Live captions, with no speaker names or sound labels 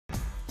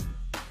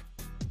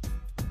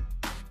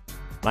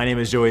My name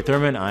is Joey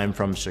Thurman. I'm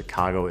from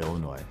Chicago,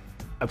 Illinois.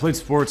 I played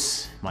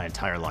sports my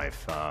entire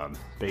life.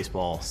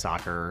 Baseball,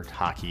 soccer,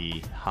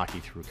 hockey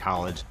through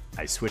college.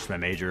 I switched my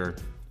major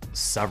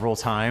several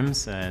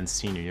times, and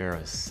senior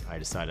year I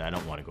decided I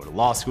don't want to go to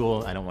law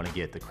school. I don't want to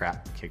get the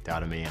crap kicked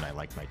out of me, and I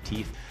like my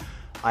teeth.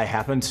 I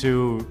happened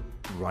to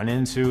run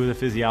into the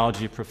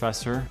physiology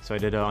professor, so I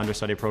did an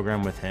understudy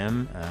program with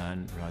him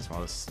and realized,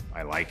 well,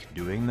 I like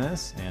doing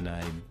this, and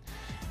I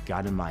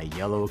got in my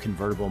yellow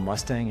convertible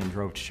Mustang and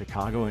drove to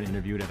Chicago and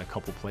interviewed at a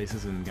couple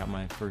places and got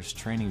my first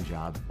training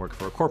job. Worked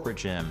for a corporate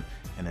gym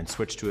and then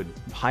switched to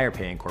a higher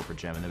paying corporate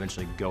gym and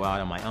eventually go out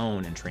on my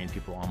own and train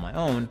people on my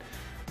own.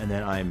 And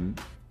then I'm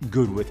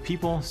good with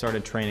people,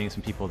 started training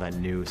some people that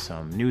knew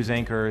some news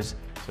anchors.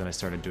 So then I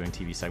started doing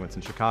TV segments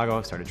in Chicago.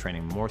 I started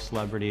training more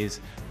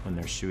celebrities when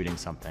they're shooting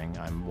something.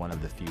 I'm one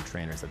of the few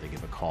trainers that they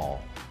give a call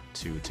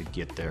to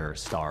get their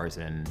stars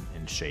in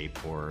shape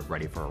or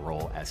ready for a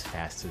role as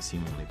fast as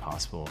humanly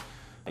possible.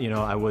 You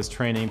know, I was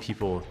training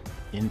people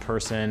in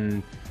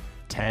person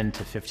 10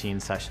 to 15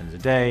 sessions a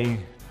day,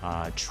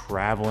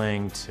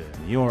 traveling to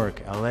New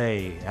York,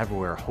 LA,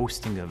 everywhere,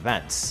 hosting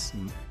events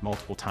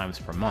multiple times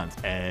per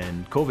month.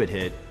 And COVID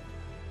hit,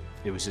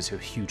 it was just a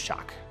huge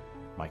shock.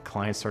 My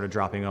clients started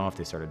dropping off,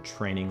 they started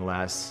training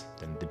less,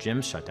 then the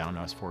gym shut down and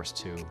I was forced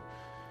to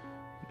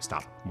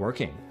stop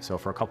working. So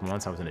for a couple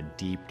months, I was in a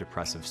deep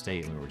depressive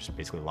state and we were just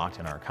basically locked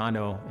in our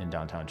condo in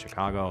downtown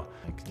Chicago.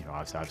 You know,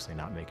 I was obviously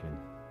not making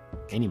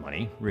any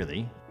money,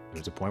 really. There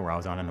was a point where I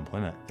was on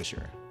unemployment this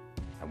year.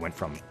 I went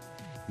from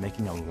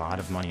making a lot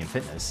of money in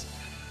fitness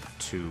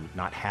to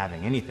not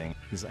having anything.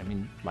 Because I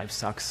mean, life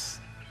sucks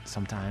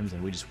sometimes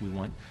and we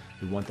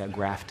want that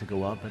graph to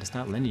go up, but it's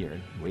not linear.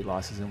 Weight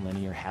loss isn't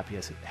linear,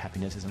 happiness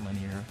isn't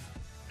linear.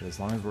 But as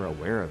long as we're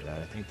aware of that,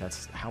 I think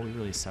that's how we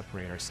really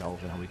separate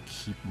ourselves and how we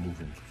keep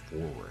moving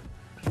forward.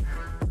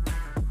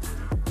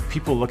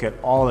 People look at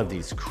all of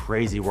these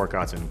crazy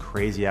workouts and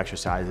crazy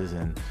exercises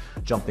and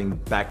jumping,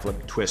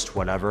 backflip, twist,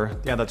 whatever.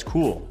 Yeah, that's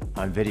cool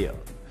on video.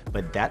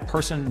 But that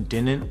person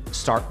didn't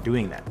start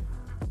doing that.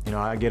 You know,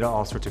 I get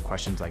all sorts of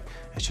questions like,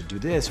 I should do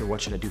this, or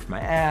what should I do for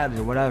my abs,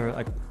 or whatever.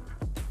 Like,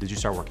 did you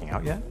start working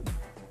out yet?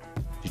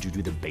 Did you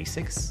do the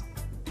basics?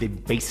 The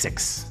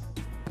basics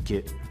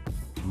get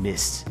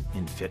missed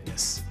in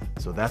fitness.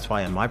 So that's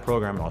why in my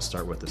program, I'll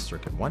start with the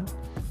circuit 1.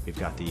 We've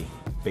got the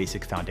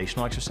basic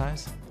foundational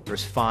exercise.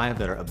 There's 5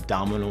 that are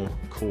abdominal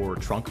core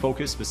trunk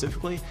focused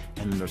specifically,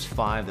 and then there's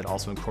 5 that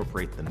also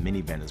incorporate the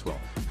mini band as well.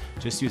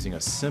 Just using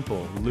a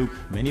simple loop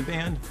mini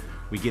band,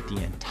 we get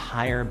the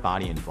entire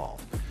body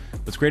involved.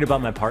 What's great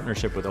about my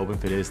partnership with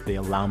Openfit is they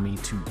allow me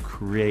to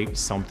create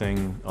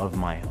something of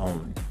my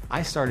own.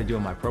 I started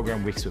doing my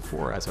program weeks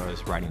before as I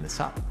was writing this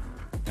up.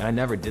 And I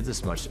never did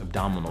this much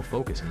abdominal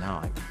focus, and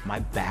now my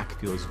back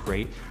feels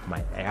great.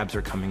 My abs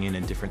are coming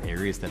in different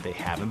areas that they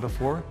haven't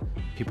before.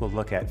 People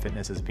look at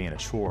fitness as being a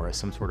chore, as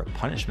some sort of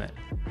punishment.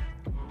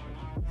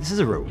 This is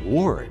a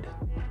reward.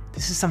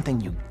 This is something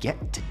you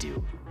get to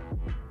do.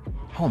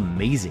 How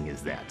amazing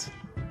is that?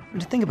 I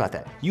mean, think about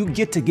that. You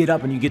get to get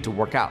up and you get to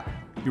work out.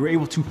 You're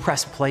able to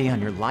press play on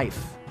your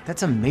life.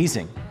 That's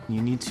amazing.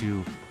 You need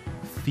to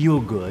feel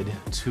good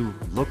to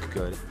look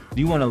good.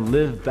 Do you want to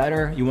live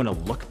better? You want to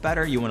look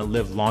better? You want to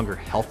live longer,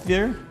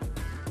 healthier?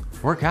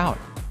 Work out.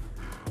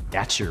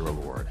 That's your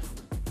reward.